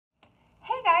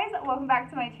welcome back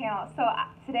to my channel. So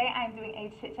today I'm doing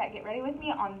a chit chat get ready with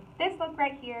me on this look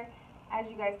right here, as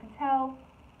you guys can tell.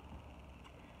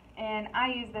 And I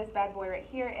use this bad boy right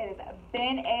here. It has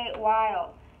been a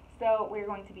while. So we're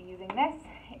going to be using this,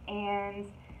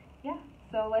 and yeah,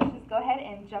 so let's just go ahead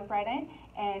and jump right in,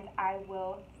 and I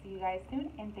will see you guys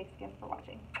soon, and thanks again for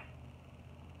watching.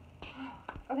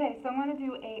 Okay, so I'm going to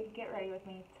do a get ready with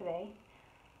me today.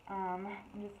 I'm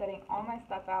just setting all my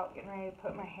stuff out, getting ready to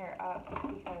put my hair up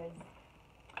because,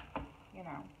 you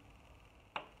know.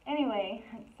 Anyway,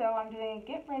 so I'm doing a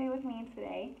get ready with me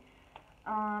today,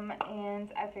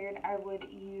 and I figured I would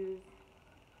use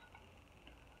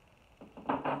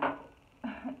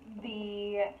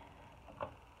the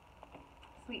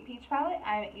Sweet Peach palette.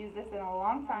 I haven't used this in a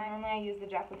long time. Normally I use the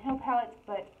Jaclyn Hill palette,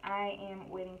 but I am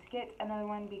waiting to get another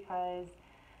one because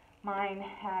mine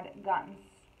had gotten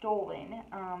stolen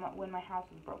when my house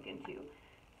was broken into.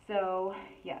 So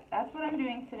yeah, that's what I'm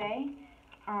doing today.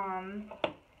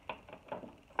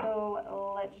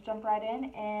 So let's jump right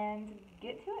in and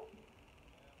get to it.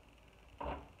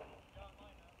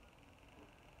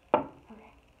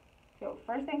 Okay, so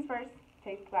first things first,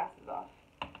 take the glasses off.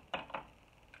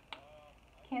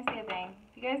 Can't see a thing.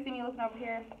 If you guys see me looking over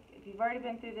here, if you've already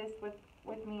been through this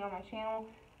with me on my channel,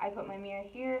 I put my mirror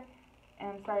here, and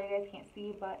I'm sorry you guys can't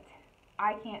see, but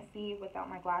I can't see without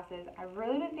my glasses. I've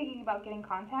really been thinking about getting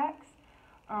contacts.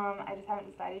 I just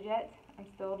haven't decided yet. I'm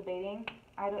still debating.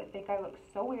 I don't think I look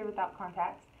so weird without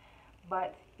contacts,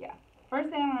 but yeah. First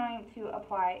thing I'm going to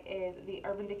apply is the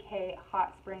Urban Decay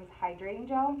Hot Springs Hydrating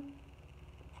Gel.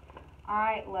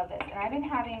 I love this, and I've been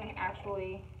having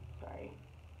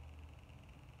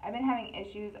I've been having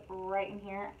issues right in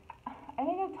here. I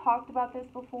think I've talked about this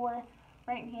before,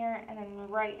 right in here, and then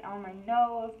right on my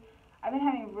nose. I've been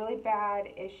having a really bad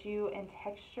issue in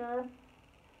texture.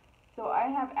 So I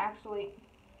have actually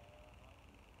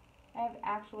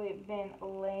been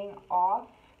laying off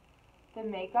the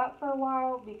makeup for a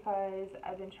while because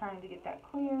I've been trying to get that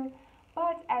clear.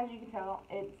 But as you can tell,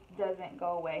 it doesn't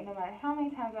go away. No matter how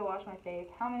many times I wash my face,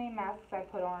 how many masks I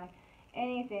put on,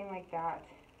 anything like that.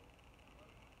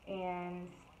 And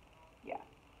yeah.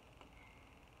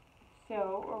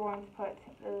 So we're going to put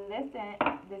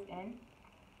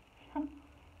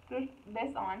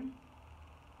this on.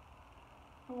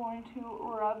 We're going to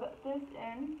rub this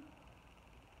in.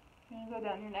 And go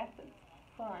down your neck, that's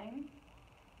fine.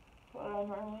 What I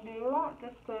normally do,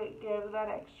 just to give that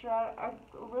extra. I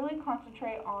really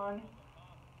concentrate on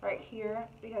right here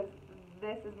because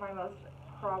this is my most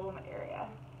problem area.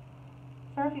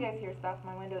 Sorry if you guys hear stuff,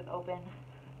 my window is open.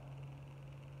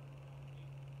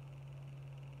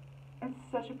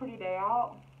 It's such a pretty day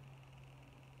out.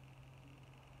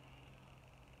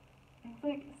 It's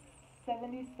like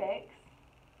 76,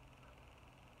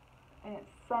 and it's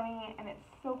sunny, and it's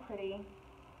so pretty.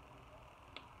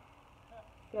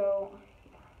 So,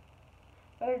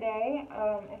 the other day,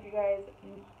 if you guys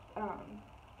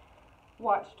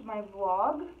watched my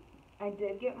vlog, I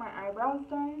did get my eyebrows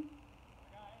done,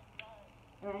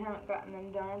 and I haven't gotten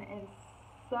them done in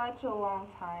such a long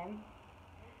time.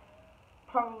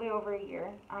 Probably over a year.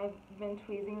 I've been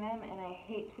tweezing them, and I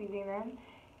hate tweezing them.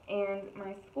 And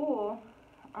my school,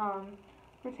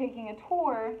 for taking a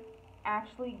tour,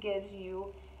 actually gives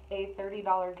you a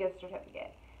 $30 gift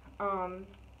certificate.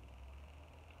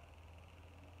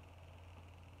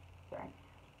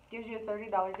 Gives you a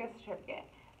 $30 gift certificate.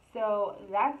 So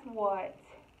that's what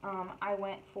I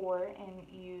went for and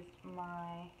used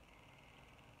my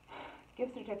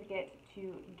gift certificate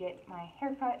to get my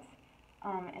haircut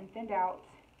and thinned out,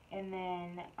 and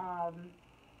then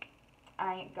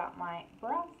I got my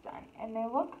brows done, and they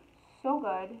look so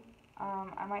good.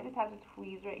 I might just have to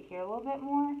tweeze right here a little bit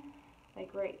more,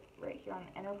 like right here on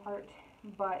the inner part,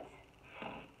 but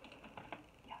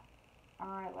yeah,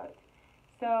 I love it.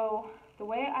 So the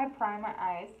way I prime my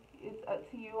eyes, it's up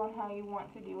to you on how you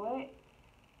want to do it.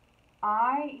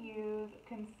 I use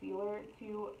concealer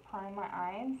to prime my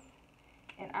eyes,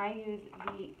 and I use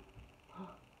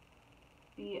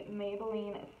the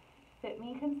Maybelline Fit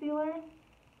Me concealer.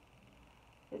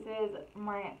 This is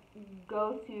my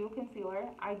go-to concealer.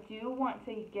 I do want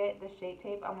to get the Shape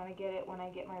Tape. I'm going to get it when I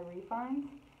get my refunds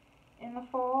in the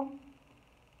fall.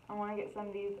 I want to get some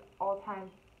of these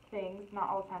all-time things, not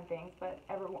all-time things, but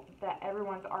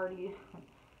everyone's already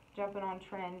jumping on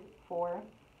trend for.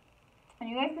 And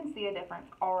you guys can see a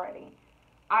difference already.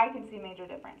 I can see a major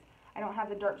difference. I don't have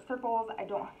the dark circles.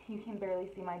 You can barely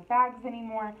see my bags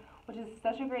anymore, which is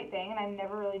such a great thing, and I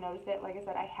never really noticed it. Like I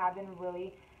said, I have been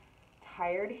really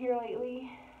tired here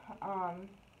lately.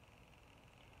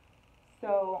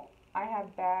 So I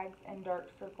have bags and dark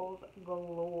circles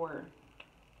galore.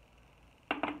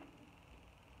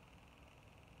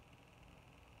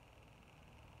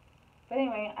 But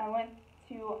anyway, I went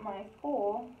to my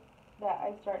school that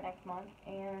I start next month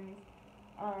and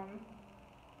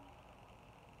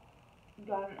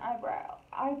got an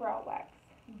eyebrow wax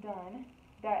done.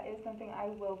 That is something I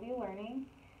will be learning,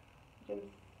 which I'm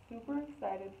super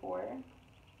excited for.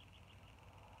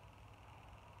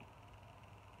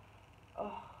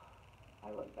 Oh,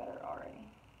 I look better already.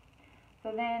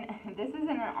 So then, this isn't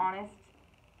an Honest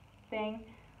thing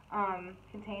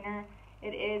container.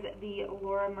 It is the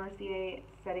Laura Mercier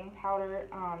setting powder.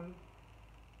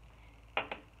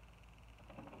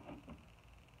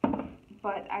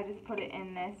 But I just put it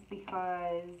in this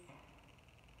because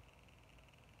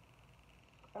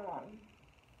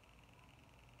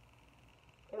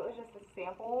it was just a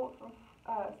sample from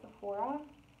Sephora.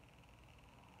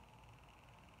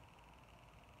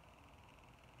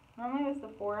 Normally with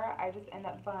Sephora, I just end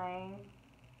up buying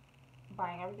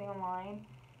everything online,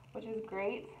 which is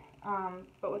great.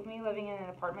 But with me living in an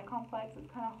apartment complex,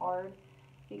 it's kind of hard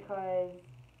because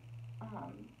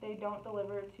they don't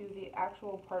deliver to the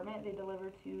actual apartment, they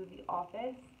deliver to the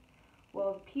office.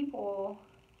 Well, the people,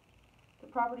 the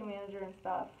property manager and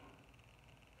stuff,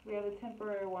 we have a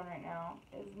temporary one right now,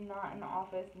 is not in the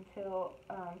office until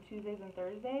Tuesdays and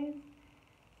Thursdays.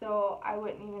 So I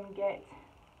wouldn't even get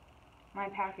my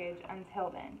package until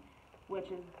then, which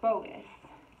is bogus.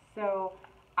 So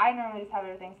I normally just have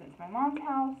everything sent to my mom's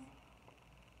house,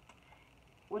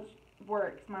 which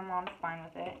works. My mom's fine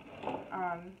with it.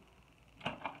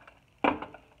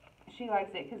 She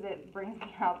likes it because it brings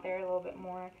me out there a little bit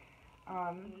more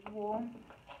usual.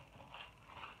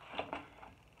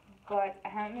 But I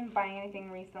haven't been buying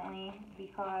anything recently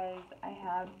because I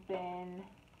have been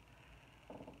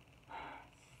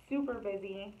super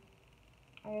busy,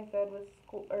 like I said, with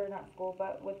school, or not school,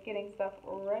 but with getting stuff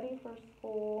ready for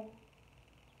school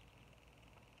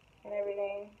and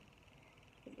everything.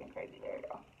 It's been crazy. There we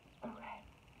go. Okay.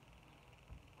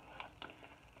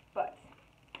 But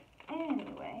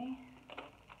anyway,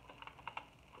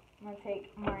 I'm going to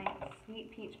take my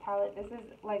Sweet Peach palette. This is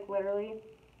like literally,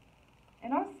 it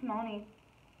don't smell any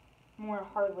more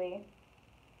hardly.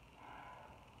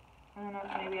 I don't know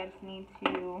if maybe I just need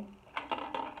to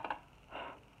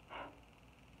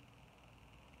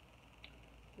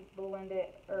just blend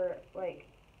it or like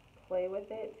play with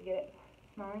it to get it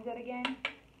smelling good again.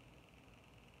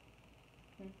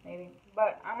 Maybe.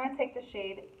 But I'm going to take the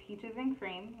shade Peaches and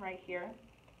Cream right here.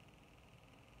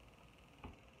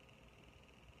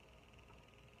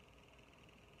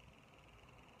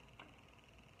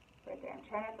 Right there. I'm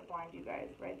trying not to blind you guys.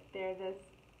 Right there, this,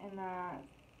 and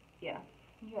yeah,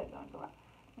 you guys don't go out.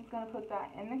 I'm just going to put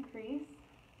that in the crease.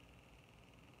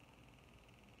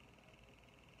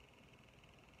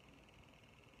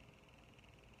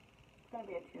 It's going to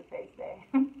be a two-faced day.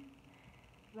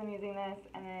 I'm using this,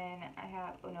 and then I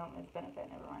have, oh no, it's Benefit,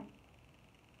 never mind.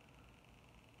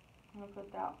 I'm going to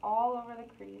put that all over the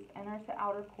crease, inner to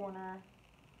outer corner,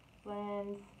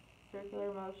 blends,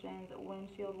 circular motions,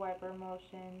 windshield wiper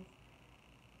motions.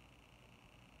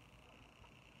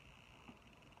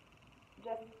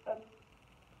 Just a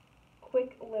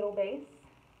quick little base.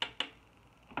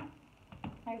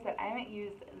 Like I said, I haven't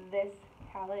used this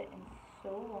palette in so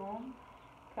long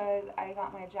because I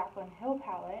got my Jaclyn Hill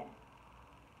palette.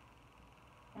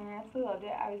 And I absolutely loved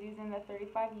it. I was using the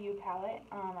 35U palette.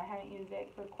 I haven't used it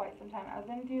for quite some time. I was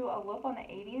going to do a look on the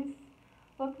 80s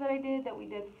look that I did, that we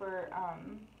did for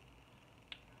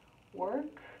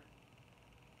work.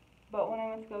 But when I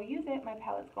went to go use it, my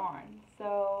palette's gone.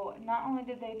 So not only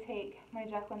did they take my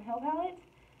Jaclyn Hill palette,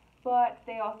 but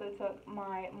they also took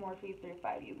my Morphe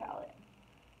 35U palette.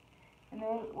 And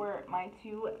those were my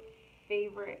two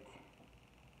favorite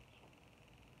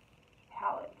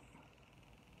palettes.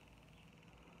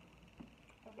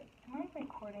 Okay, am I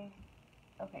recording?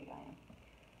 Okay, I am.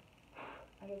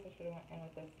 I guess I should have went in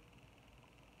with this.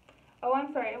 Oh,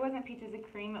 I'm sorry, it wasn't Peaches and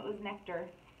Cream, it was Nectar.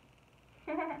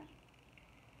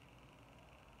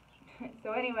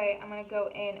 So anyway, I'm going to go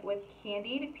in with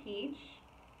Candied Peach.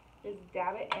 Just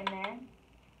dab it in there.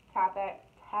 Tap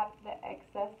the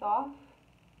excess off.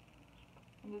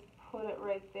 And just put it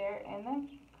right there in the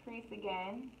crease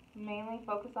again. Mainly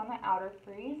focus on the outer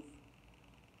crease.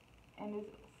 And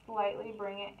just slightly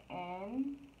bring it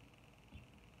in.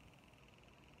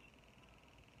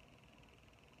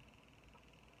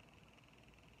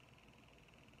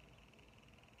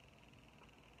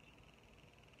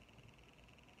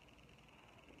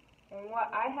 And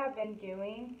what I have been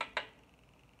doing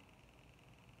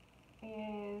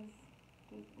is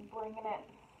just bringing it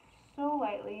so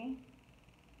lightly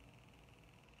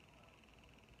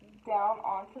down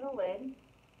onto the lid.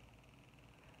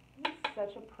 It's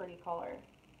such a pretty color.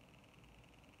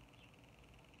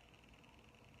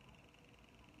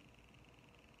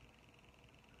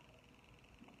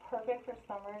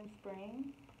 summer and spring.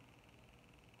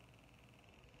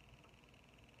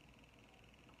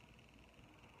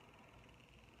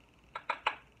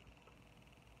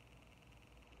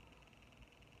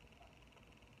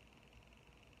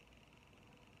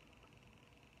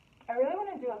 I really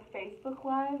want to do a Facebook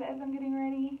Live as I'm getting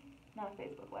ready. Not a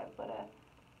Facebook Live, but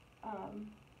a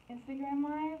Instagram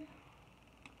Live.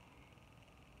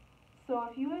 So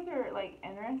if you guys are like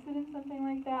interested in something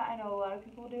like that, I know a lot of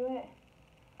people do it.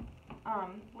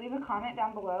 Leave a comment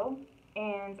down below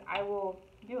and I will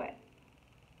do it.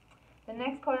 The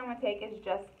next color I'm going to take is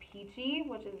just Peachy,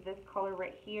 which is this color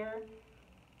right here.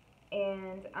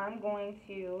 And I'm going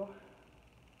to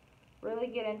really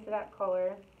get into that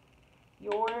color.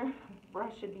 Your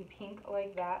brush should be pink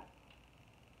like that.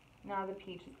 Now the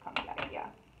peach is coming back, yeah.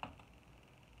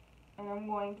 And I'm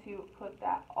going to put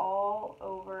that all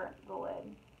over the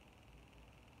lid.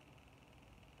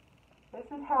 This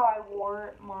is how I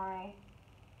wore my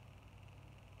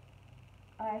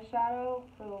eyeshadow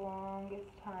for the longest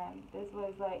time. This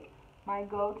was like my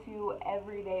go-to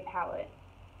everyday palette.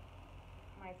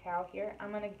 My towel here.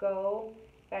 I'm going to go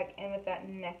back in with that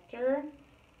Nectar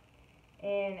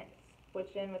and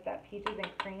switch in with that Peaches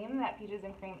and Cream. That Peaches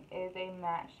and Cream is a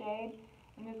matte shade.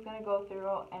 I'm just going to go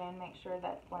through and make sure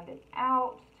that's blended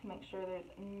out to make sure there's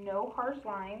no harsh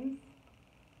lines.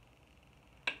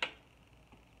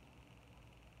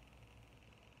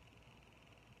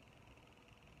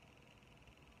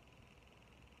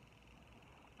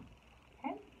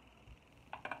 Okay.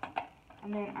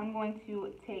 And then I'm going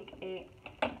to take a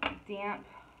damp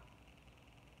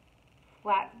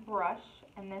flat brush,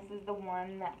 and this is the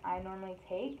one that I normally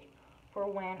take for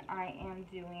when I am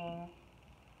doing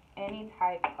any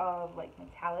type of like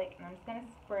metallic, and I'm just going to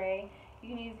spray. You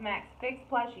can use Max Fix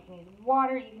Plus, you can use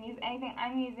water, you can use anything.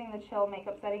 I'm using the Chill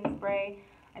Makeup Setting Spray.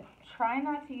 I try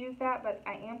not to use that, but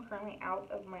I am currently out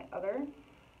of my other.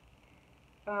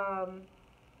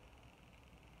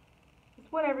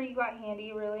 Just whatever you got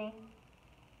handy, really.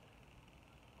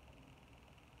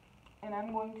 And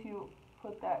I'm going to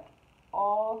put that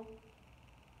all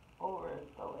over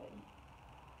the lid.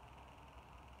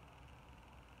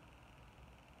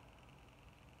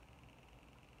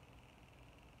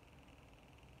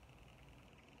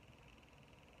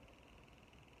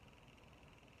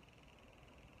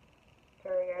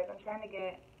 Sorry guys, I'm trying to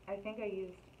get, I think I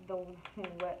used the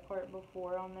wet part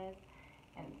before on this,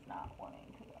 and it's not wanting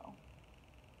to go.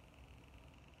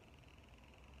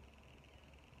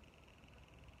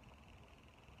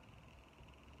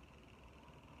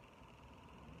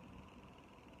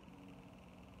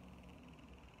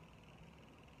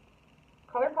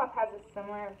 ColourPop has a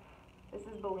similar, this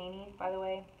is Bellini, by the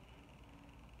way,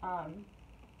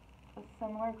 a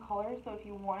similar color, so if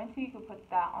you wanted to, you could put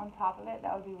that on top of it.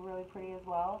 That would be really pretty as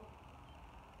well.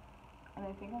 And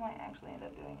I think I might actually end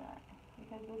up doing that,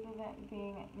 because this isn't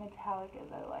being metallic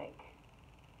as I like.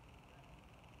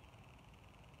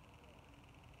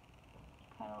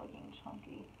 Kind of looking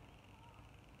chunky.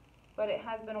 But it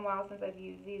has been a while since I've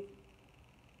used these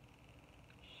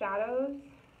shadows.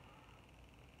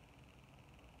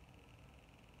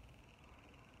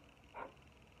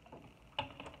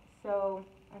 So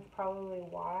that's probably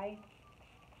why.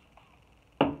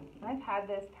 I've had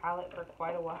this palette for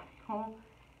quite a while.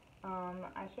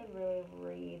 I should really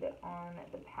read on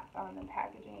the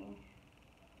packaging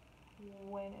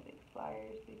when it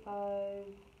expires, because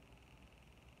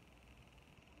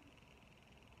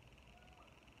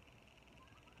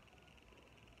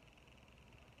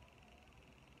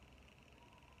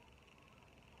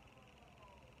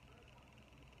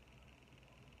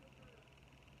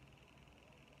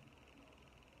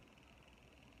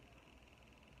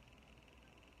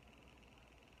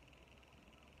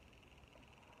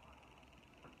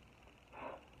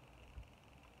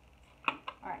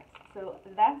alright, so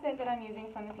that's it that I'm using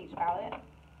from the Peach palette.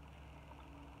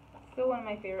 Still one of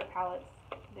my favorite palettes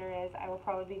there is. I will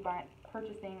probably be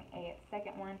purchasing a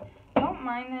second one. Don't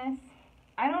mind this.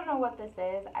 I don't know what this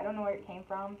is. I don't know where it came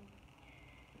from.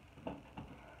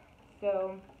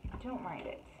 So, don't mind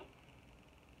it.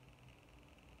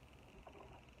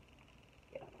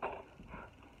 Yeah.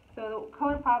 So the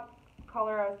ColourPop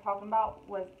color I was talking about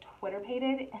was Twitter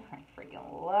Pated, and I freaking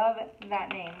love that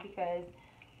name because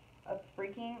of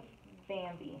freaking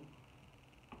Bambi.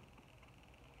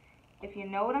 If you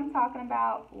know what I'm talking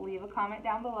about, leave a comment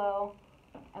down below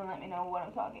and let me know what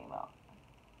I'm talking about.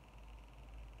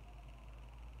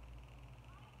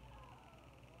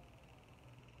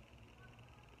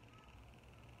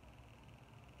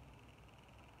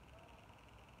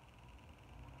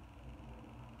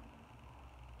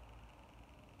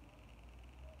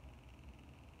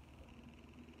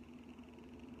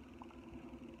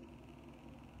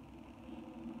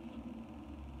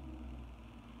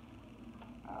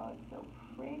 it's so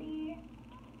pretty.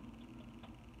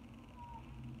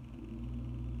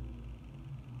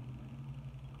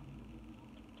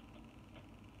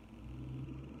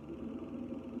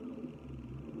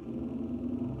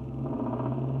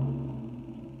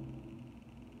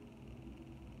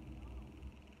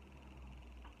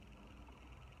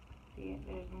 See,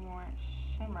 there's more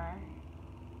shimmer.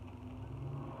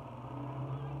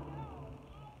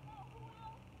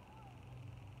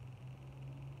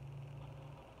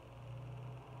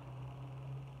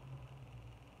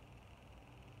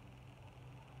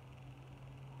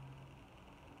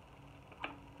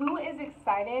 Who is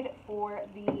excited for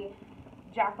the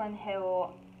Jaclyn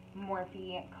Hill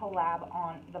Morphe collab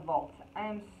on the Vault? I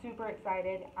am super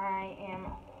excited. I am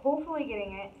hopefully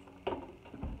getting it.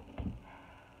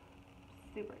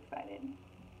 Super excited.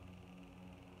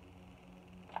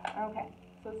 Okay,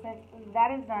 so since that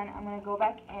is done, I'm going to go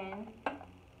back in.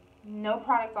 No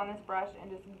product on this brush, and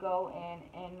just go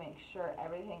in and make sure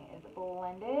everything is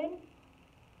blended.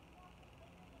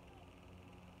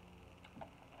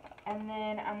 And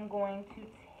then I'm going to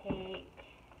take,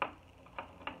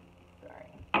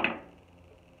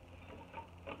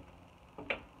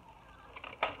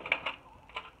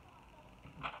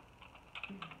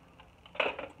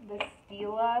 the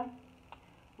Stila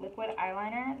liquid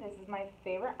eyeliner. This is my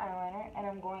favorite eyeliner, and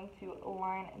I'm going to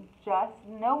line just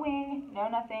no wing, no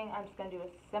nothing. I'm just going to do a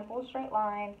simple straight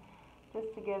line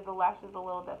just to give the lashes a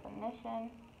little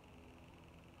definition.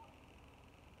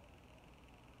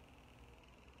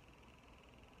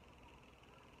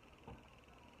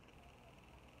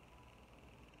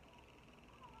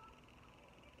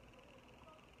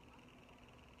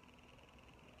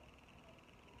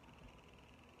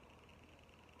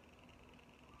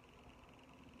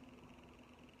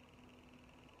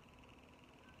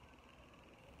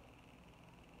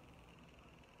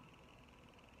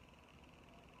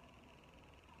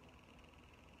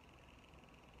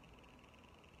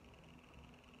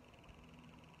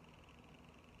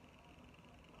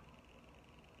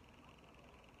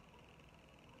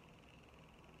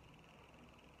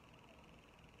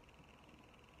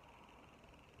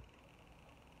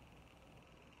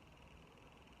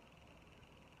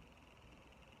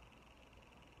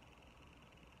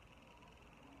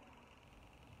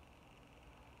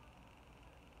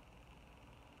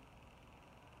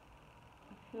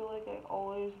 I feel like I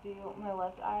always do my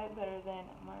left eye better than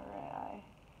my right eye.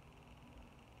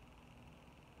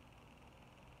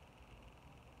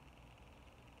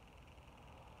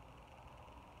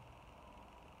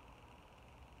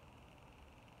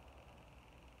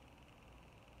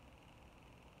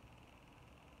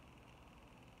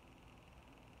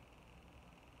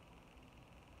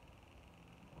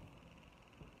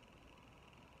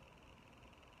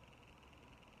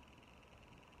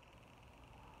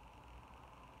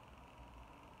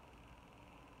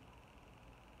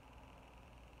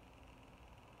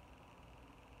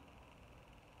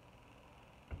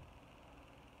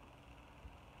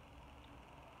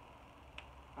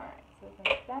 Alright, so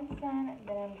since that's done,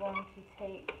 then I'm going to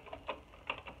take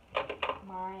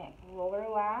my Roller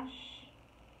Lash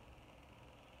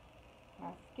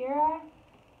mascara.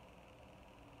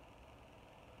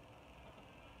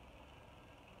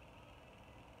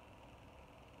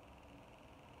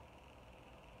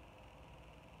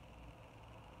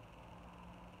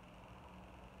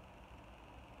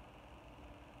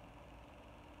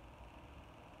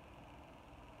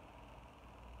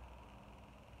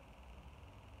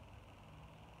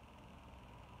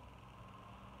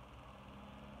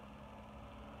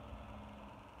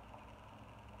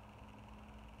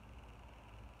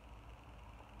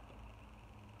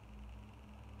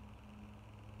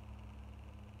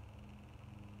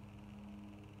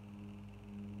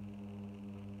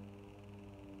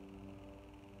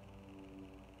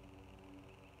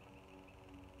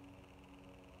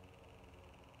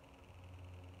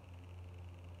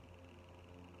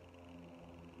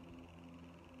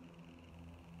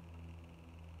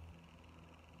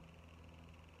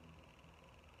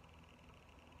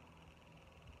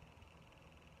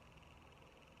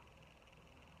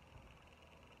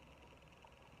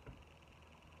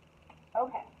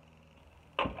 Okay,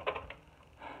 so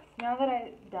now that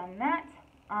I've done that,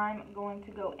 I'm going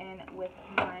to go in with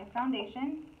my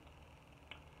foundation,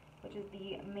 which is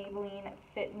the Maybelline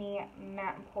Fit Me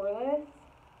Matte and Poreless.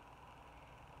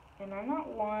 And I'm not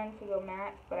one to go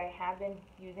matte, but I have been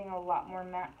using a lot more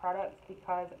matte products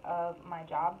because of my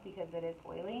job, because it is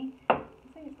oily.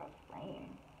 Looks like it's about to rain.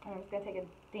 And I'm just going to take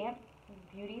a damp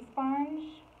beauty sponge.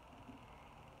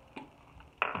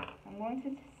 I'm going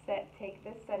to take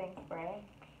this setting spray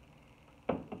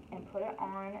and put it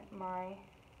on my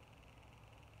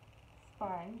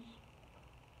sponge.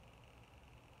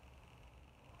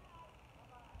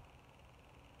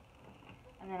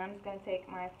 And then I'm just going to take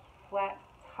my flat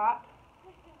top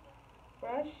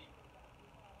brush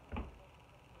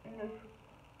and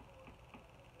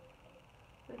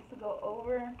just to go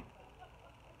over,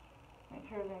 make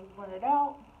sure everything's blended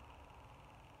out.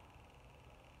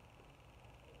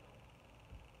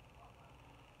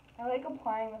 I like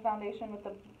applying the foundation with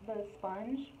the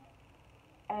sponge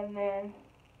and then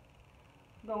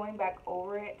going back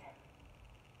over it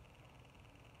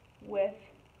with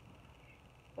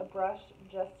the brush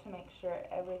just to make sure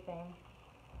everything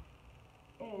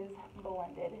is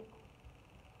blended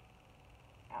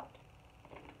out.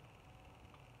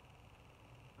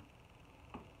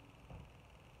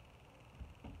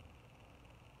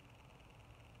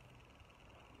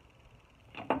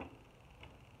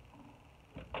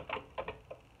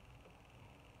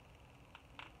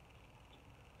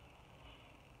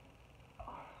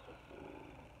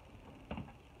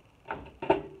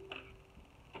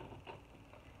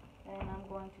 And I'm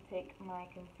going to take my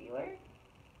concealer.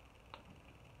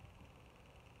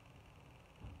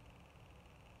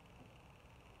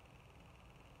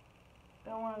 I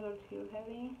don't want to go too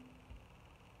heavy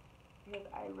because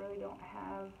I really don't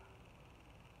have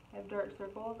dark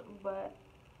circles, but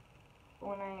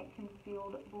when I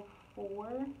concealed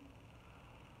before,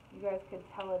 you guys could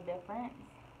tell a difference.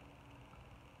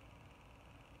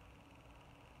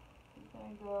 I'm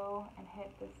going to go and hit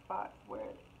the spots where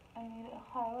I need it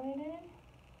highlighted.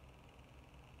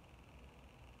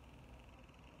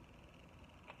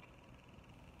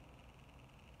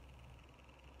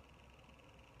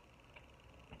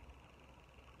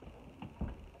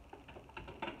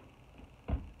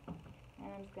 And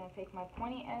I'm just going to take my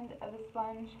pointy end of the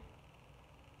sponge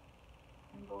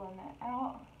and blend that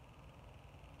out.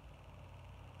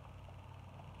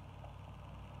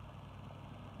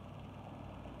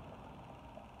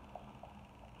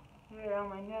 Put it on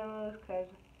my nose because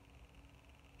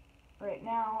right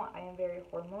now I am very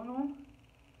hormonal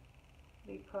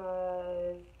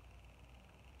because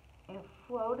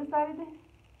Flo decided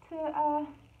to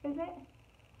visit,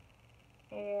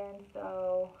 and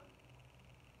so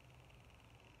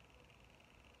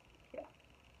yeah,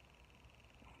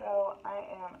 so I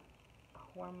am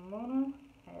hormonal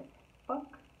as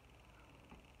fuck.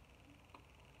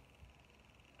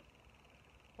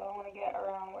 So I want to get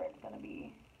around where it's going to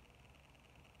be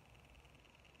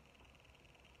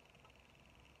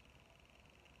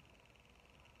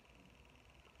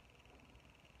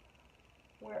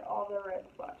where all the red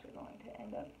spots are going to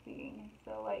end up being.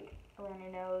 So like around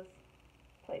your nose,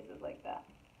 places like that.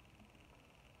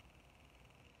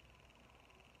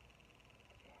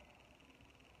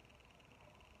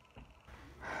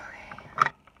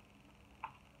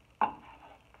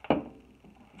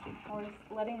 While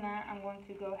just letting that, I'm going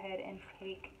to go ahead and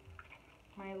take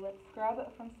my lip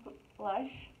scrub from Blush.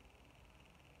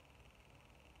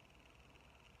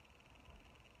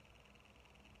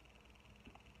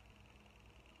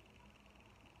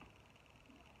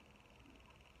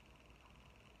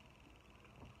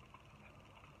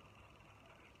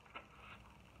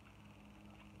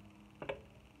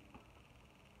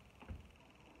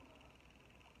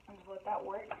 And just let that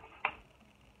work.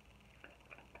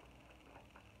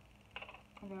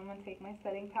 And then I'm going to take my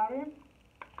setting powder.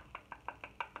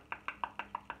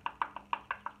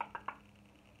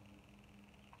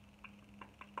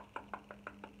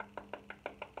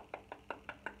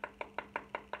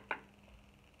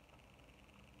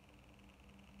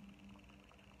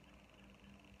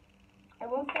 I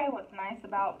will say what's nice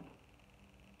about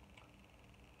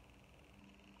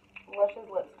Lush's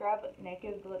lip scrub,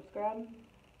 Naked lip scrub,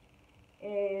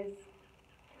 is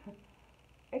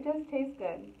it does taste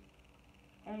good.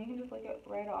 And you can just lick it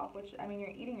right off, which, I mean, you're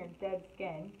eating your dead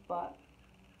skin, but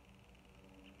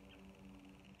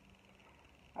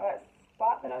that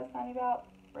spot that I was telling you about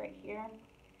right here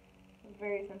is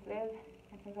very sensitive,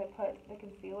 and since I put the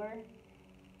concealer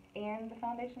and the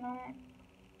foundation on it,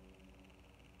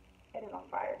 it is on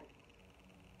fire.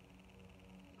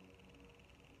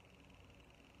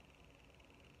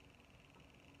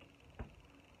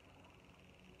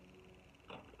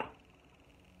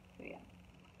 So yeah,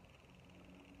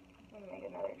 I'm gonna make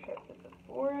another trip to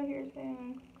Sephora here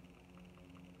soon.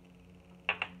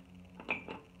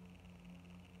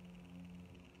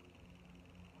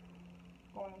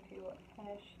 Going to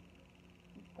finish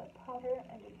the powder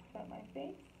and just set my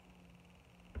face.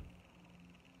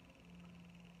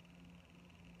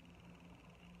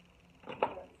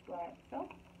 Just like so.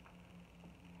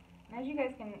 And as you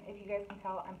guys can, if you guys can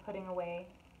tell, I'm putting away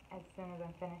as soon as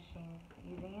I'm finishing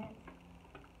using it.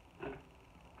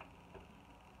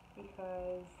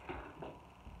 because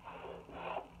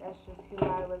that's just who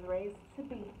I was raised to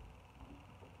be.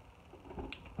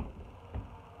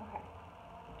 Okay.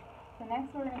 So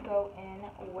next we're going to go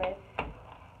in with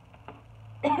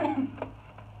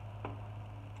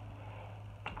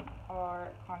our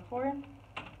contour.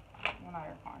 Well, not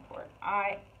our contour.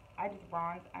 I just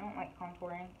bronze. I don't like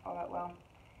contouring all that well,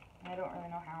 and I don't really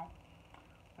know how.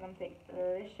 But I'm going to take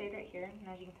this shade right here,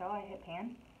 and as you can tell, I hit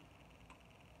pan.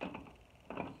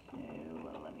 So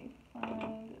let me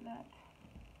find that.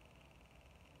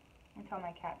 Until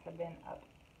my cats have been up.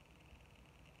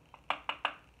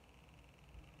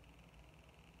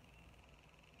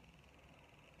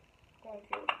 Going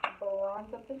to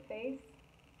bronze up the face,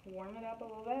 warm it up a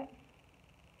little bit.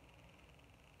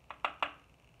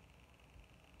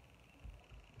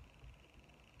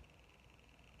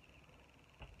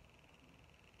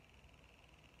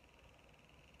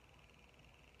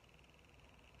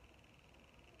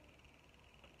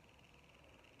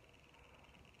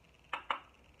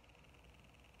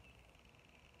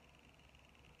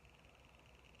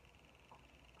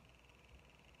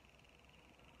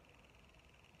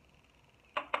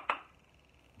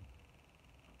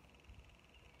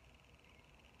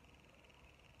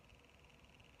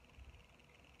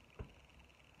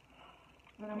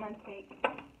 Then I'm going to take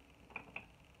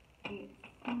a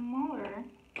smaller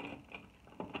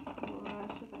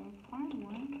brush, if I can find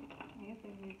one. I guess I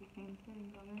can use the same setting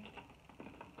color.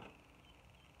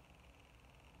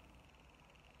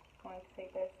 I'm going to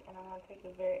take this and I'm going to take the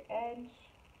very edge.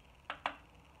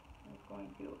 I'm just going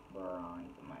to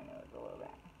bronze my nose a little bit.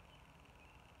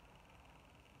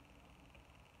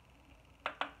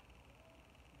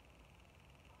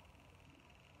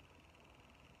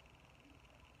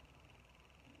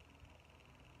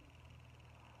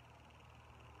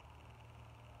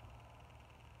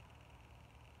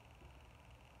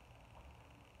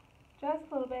 Just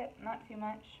a little bit, not too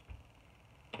much.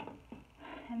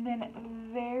 And then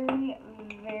very,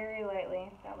 very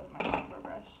lightly, that was my contour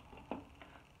brush.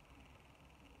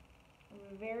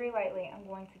 Very lightly, I'm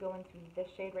going to go into this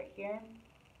shade right here.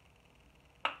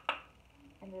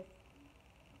 And just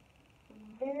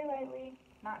very lightly,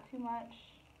 not too much.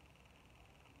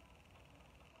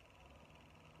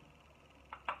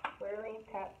 Rarely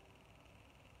tap.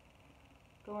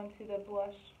 Go into the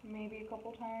blush maybe a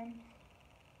couple times.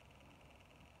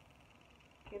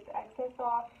 Get the excess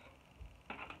off,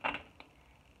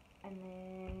 and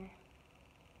then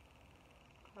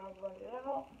I'll blend it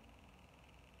out.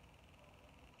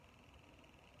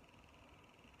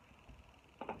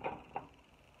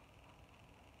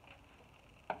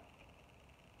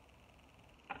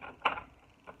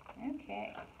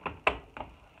 Okay,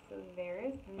 so there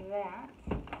is that.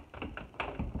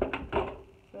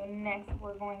 So next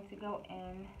we're going to go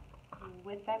in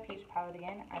with that peach palette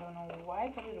again. I don't know why I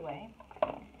put it away.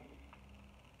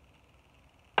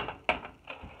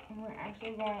 We're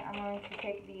actually I'm going to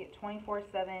take the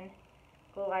 24/7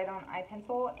 Glide On Eye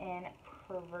Pencil in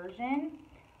Perversion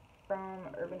from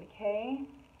Urban Decay,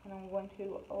 and I'm going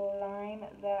to line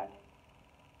that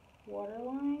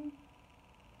waterline.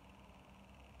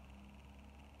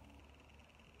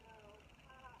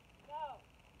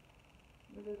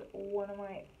 This is one of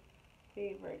my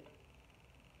favorite.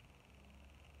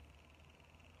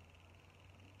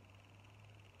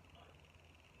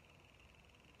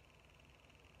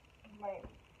 My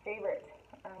favorite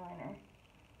eyeliner.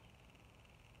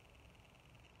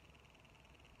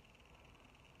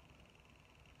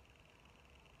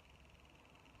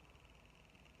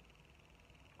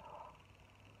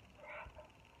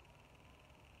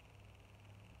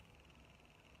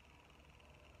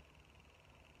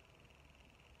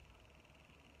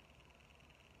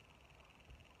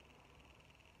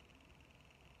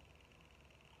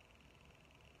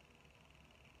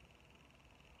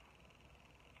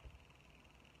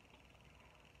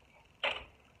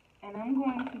 And I'm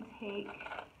going to take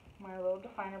my little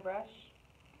definer brush.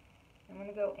 I'm going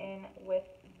to go in with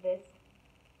this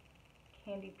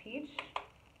Candy Peach.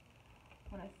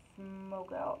 I'm going to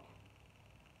smoke out.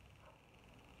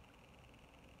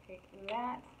 Take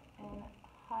that and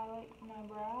highlight my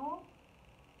brow.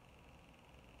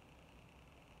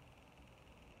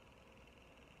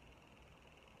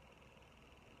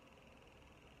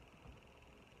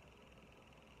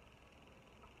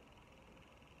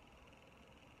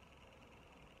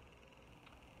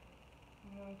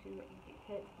 I'm going to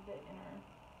hit the inner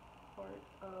part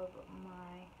of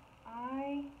my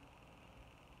eye.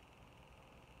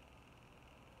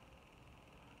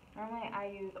 Normally I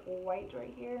use white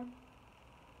right here,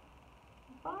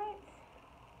 but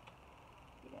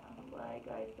yeah, like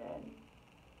I said,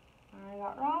 I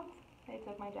got robbed. I I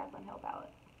took my Jaclyn Hill palette.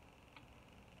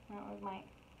 That was my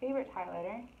favorite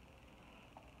highlighter.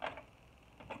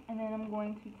 And then I'm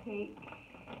going to take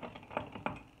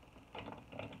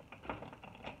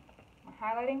my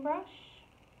highlighting brush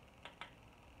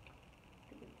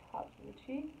to the tops of the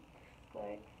cheeks,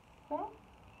 like so.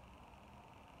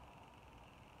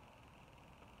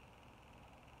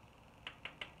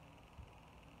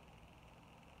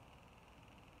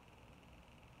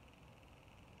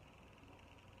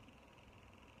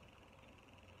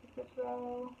 This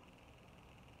row.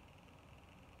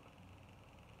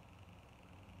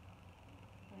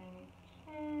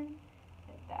 Chin,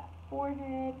 hit that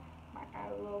forehead, might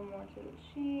add a little more to the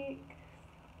cheeks,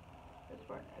 just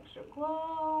for an extra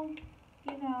glow,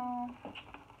 you know.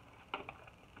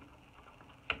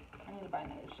 I need to buy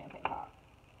another champagne pop.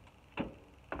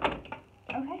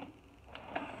 Okay,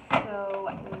 so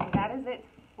that is it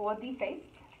for the face.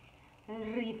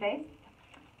 Reface.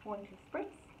 Going to spritz.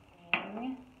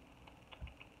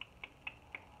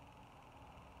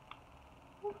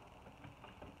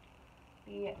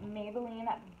 The Maybelline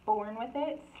Born With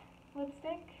It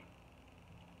lipstick.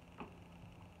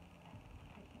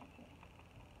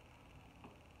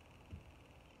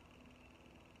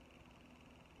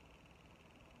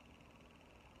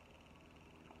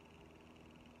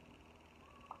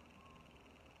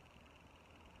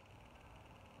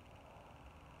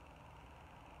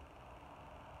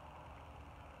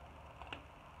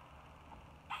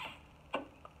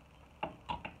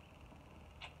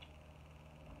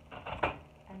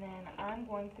 And then I'm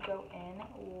going to go in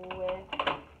with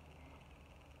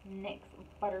NYX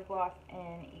Butter Gloss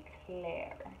in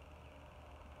Eclair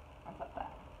on top of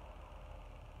that.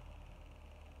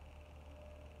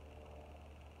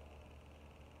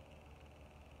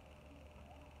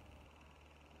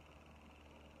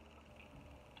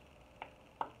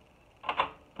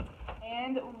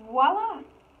 And voila!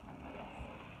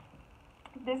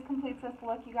 This completes this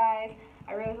look, you guys.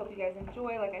 I really hope you guys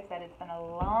enjoy. Like I said, it's been a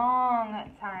long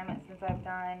time since I've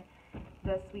done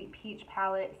the Sweet Peach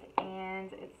palettes,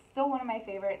 and it's still one of my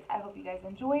favorites. I hope you guys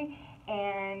enjoy,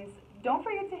 and don't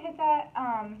forget to hit that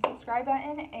subscribe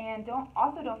button, and don't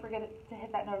forget to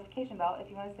hit that notification bell if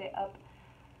you want to stay up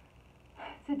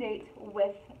to date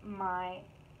with my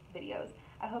videos.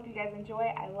 I hope you guys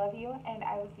enjoy. I love you, and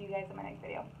I will see you guys in my next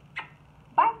video.